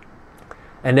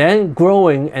 And then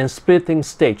growing and splitting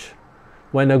stage.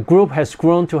 When a group has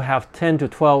grown to have 10 to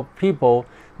 12 people,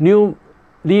 new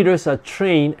leaders are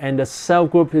trained and the cell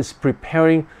group is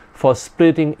preparing for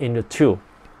splitting into 2.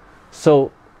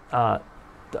 So the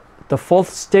 4th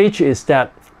stage is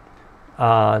that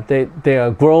they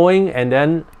are growing and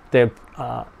then they're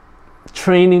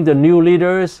training the new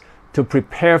leaders to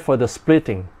prepare for the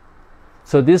splitting.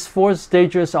 So these 4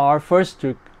 stages are first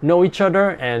to know each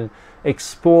other and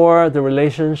explore the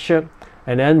relationship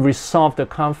and then resolve the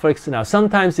conflicts. Now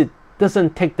sometimes it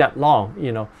doesn't take that long,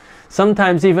 you know.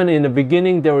 Sometimes even in the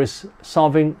beginning there is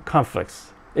solving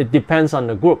conflicts. It depends on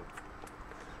the group.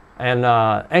 And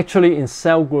actually in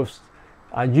cell groups,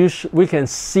 we can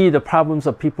see the problems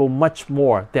of people much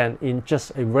more than in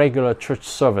just a regular church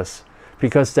service,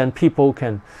 because then people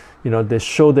can, you know, they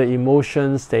show their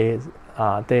emotions, they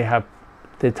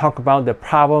talk about their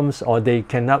problems, or they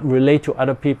cannot relate to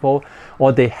other people,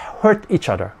 or they hurt each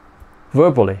other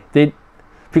verbally.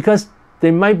 Because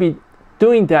they might be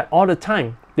doing that all the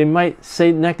time. They might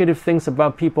say negative things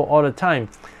about people all the time.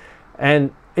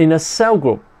 And in a cell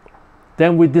group,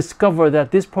 then we discover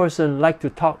that this person likes to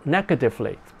talk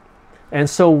negatively. And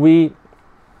so we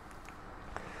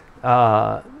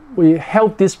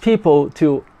help these people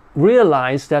to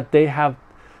realize that they have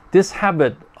this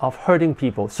habit of hurting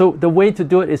people. So the way to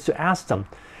do it is to ask them.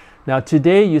 Now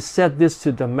today you said this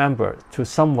to the member, to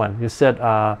someone. You said,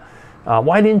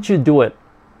 why didn't you do it?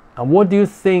 What do you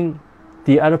think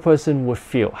the other person would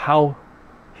feel? How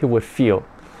he would feel?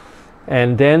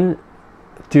 And then,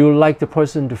 do you like the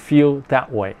person to feel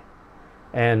that way?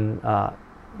 And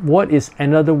what is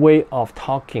another way of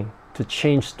talking to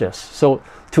change this? So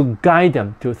to guide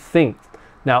them to think.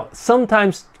 Now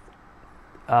sometimes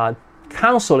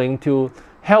counseling to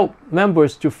help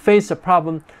members to face a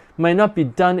problem might not be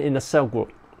done in a cell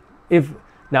group. If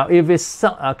it's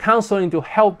counseling to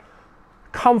help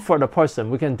comfort a person,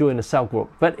 we can do it in a cell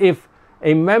group. But if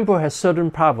a member has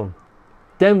certain problem,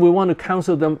 then we want to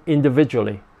counsel them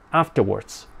individually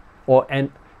afterwards, or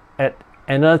at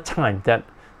another time that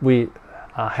we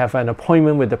have an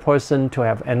appointment with the person to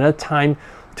have another time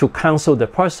to counsel the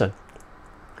person,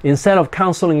 instead of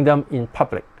counseling them in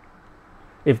public.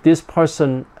 If this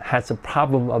person has a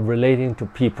problem of relating to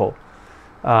people,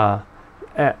 and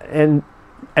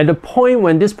at the point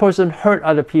when this person hurt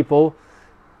other people,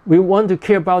 we want to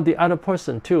care about the other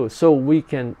person too. So we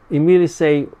can immediately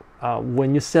say,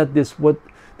 when you said this, what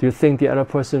do you think the other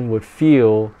person would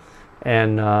feel?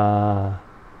 And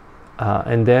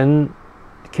then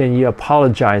can you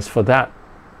apologize for that?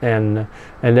 And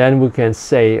then we can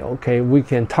say, okay, we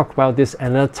can talk about this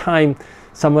another time,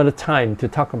 some other time, to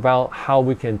talk about how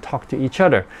we can talk to each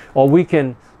other. Or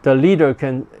the leader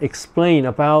can explain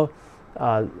about,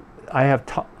 I have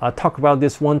talked about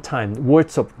this one time,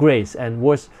 words of grace and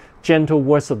gentle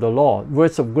words of the Lord.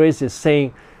 Words of grace is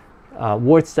saying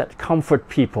words that comfort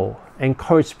people,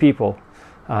 encourage people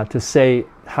to say,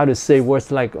 how to say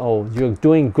words like, oh, you're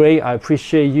doing great, I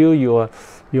appreciate you,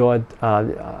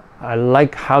 I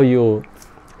like how you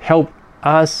help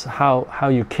us, how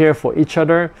you care for each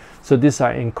other. So these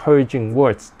are encouraging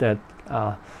words that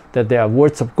they are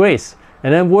words of grace.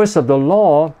 And then words of the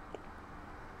law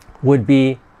would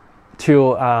be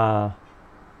to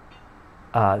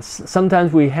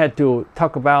sometimes we had to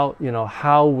talk about,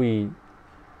 how we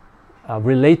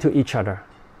relate to each other,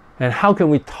 and how can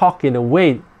we talk in a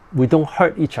way we don't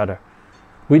hurt each other.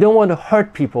 We don't want to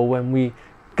hurt people when we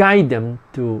guide them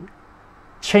to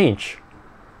change.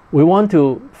 We want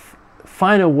to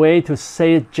find a way to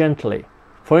say it gently.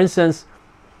 For instance,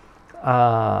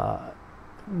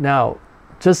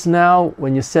 just now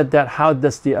when you said that, how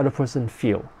does the other person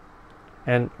feel?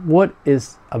 And what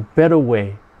is a better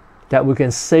way that we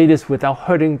can say this without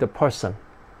hurting the person?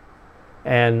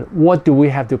 And what do we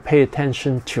have to pay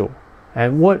attention to?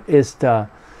 And what is the,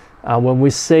 when we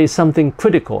say something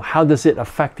critical, how does it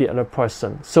affect the other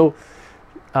person? So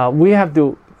we have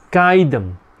to guide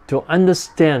them to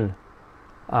understand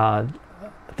the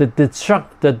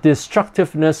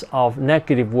destructiveness of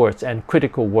negative words and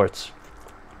critical words.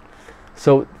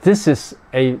 So this is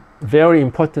a very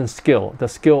important skill, the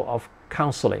skill of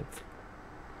counseling,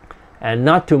 and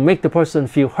not to make the person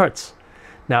feel hurt.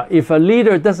 Now, if a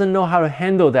leader doesn't know how to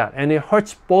handle that and it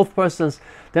hurts both persons,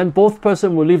 then both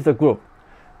persons will leave the group.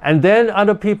 And then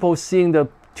other people seeing the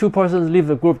two persons leave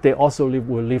the group, they also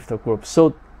will leave the group.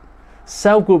 So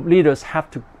cell group leaders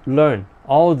have to learn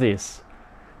all this.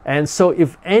 And so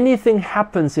if anything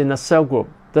happens in a cell group,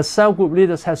 the cell group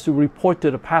leaders has to report to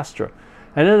the pastor.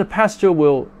 And then the pastor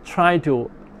will try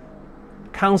to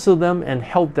counsel them and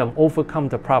help them overcome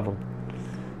the problem.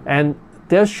 And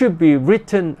there should be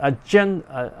written a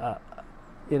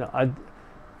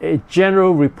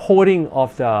general reporting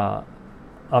of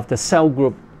the cell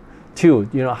group too.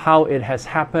 How it has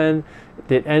happened,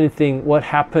 what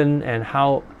happened, and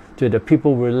how do the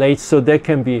people relate. So there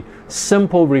can be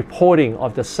simple reporting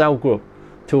of the cell group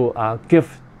to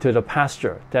give to the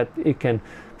pastor, that it can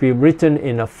be written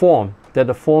in a form, that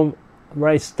the form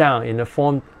writes down in a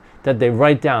form that they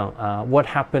write down what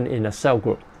happened in a cell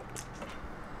group.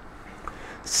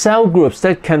 Cell groups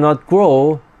that cannot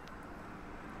grow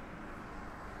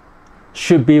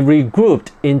should be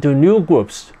regrouped into new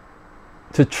groups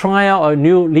to try out a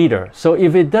new leader. So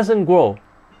if it doesn't grow,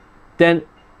 then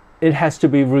it has to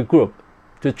be regrouped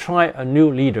to try a new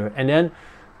leader. And then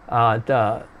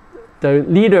the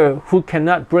leader who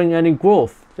cannot bring any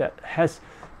growth, that has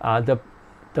the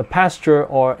pastor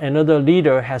or another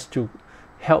leader has to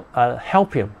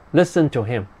help him, listen to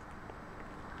him.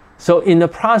 So in the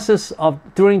process of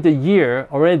during the year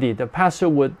already, the pastor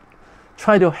would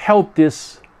try to help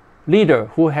this leader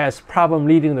who has problem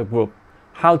leading the group,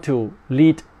 how to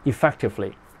lead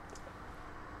effectively.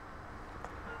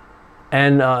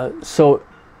 And so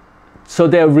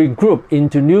they're regrouped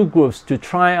into new groups to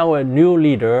try out a new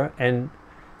leader and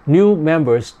new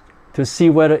members to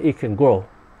see whether it can grow.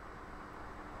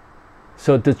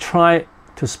 So to try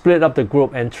to split up the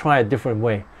group and try a different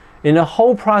way. In the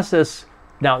whole process,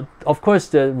 now of course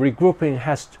the regrouping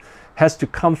has to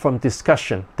come from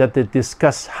discussion, that they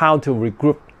discuss how to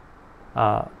regroup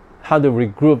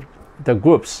the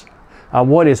groups.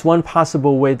 What is one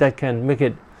possible way that can make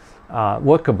it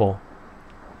workable?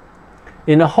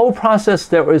 In the whole process,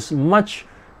 there is much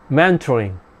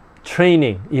mentoring,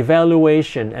 training,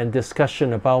 evaluation, and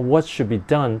discussion about what should be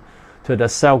done to the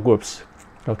cell groups.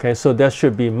 Okay, so there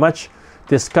should be much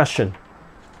discussion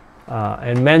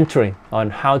and mentoring on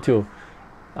how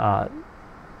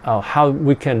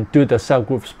we can do the cell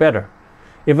groups better.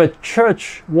 If a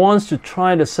church wants to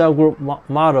try the cell group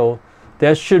model,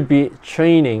 there should be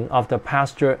training of the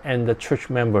pastor and the church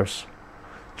members.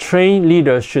 Trained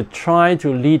leaders should try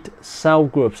to lead cell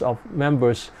groups of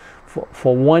members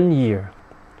for 1 year.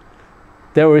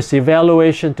 There is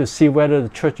evaluation to see whether the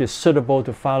church is suitable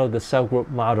to follow the cell group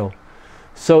model.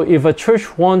 So if a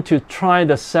church wants to try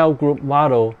the cell group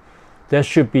model, there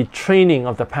should be training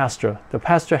of the pastor. The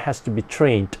pastor has to be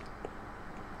trained.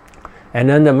 And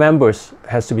then the members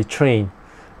has to be trained.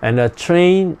 And the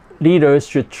trained leaders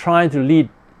should try to lead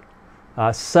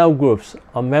cell groups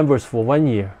of members for 1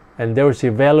 year. And there is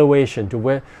evaluation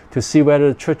to see whether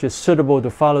the church is suitable to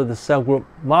follow the cell group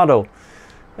model,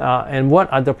 and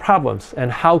what are the problems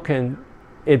and how can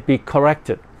it be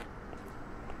corrected.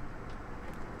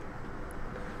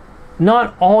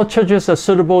 Not all churches are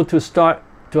suitable to start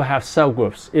to have cell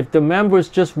groups. If the members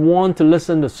just want to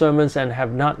listen to sermons and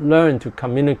have not learned to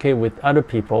communicate with other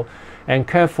people and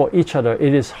care for each other,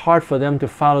 it is hard for them to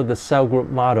follow the cell group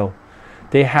model.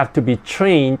 They have to be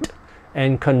trained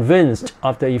and convinced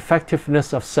of the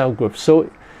effectiveness of cell groups.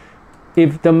 So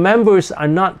if the members are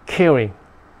not caring,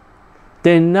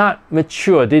 they're not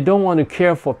mature, they don't want to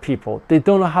care for people, they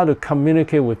don't know how to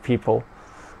communicate with people,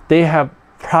 they have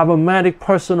problematic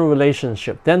personal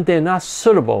relationship, then they're not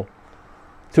suitable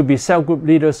to be cell group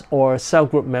leaders or cell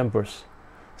group members.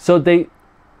 So the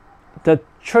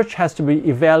church has to be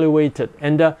evaluated,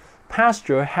 and the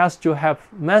pastor has to have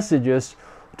messages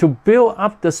to build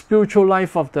up the spiritual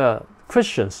life of the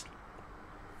Christians,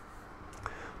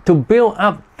 to build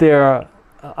up their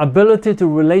ability to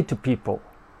relate to people,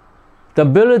 the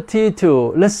ability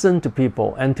to listen to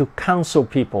people and to counsel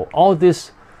people. All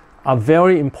these are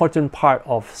very important part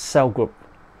of cell group.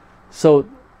 So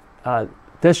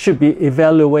there should be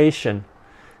evaluation.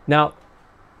 Now,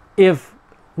 if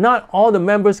not all the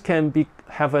members can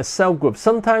have a cell group,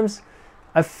 sometimes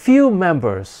a few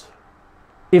members,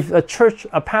 if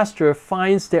a pastor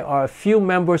finds there are a few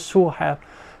members who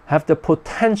have the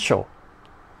potential,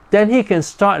 then he can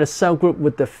start a cell group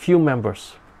with a few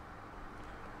members.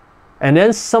 And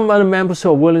then some other members who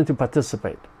are willing to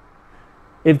participate.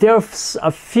 If there are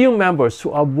a few members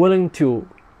who are willing to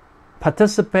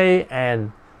participate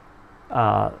and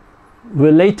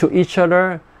relate to each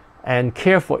other and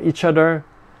care for each other,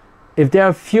 if there are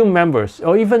a few members,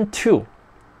 or even two,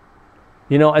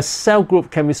 a cell group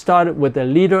can be started with a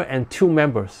leader and two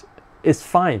members. It's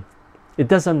fine. It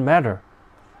doesn't matter.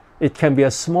 It can be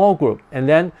a small group, and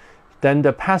then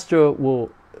the pastor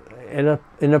will,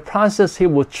 in the process, he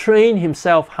will train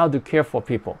himself how to care for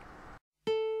people.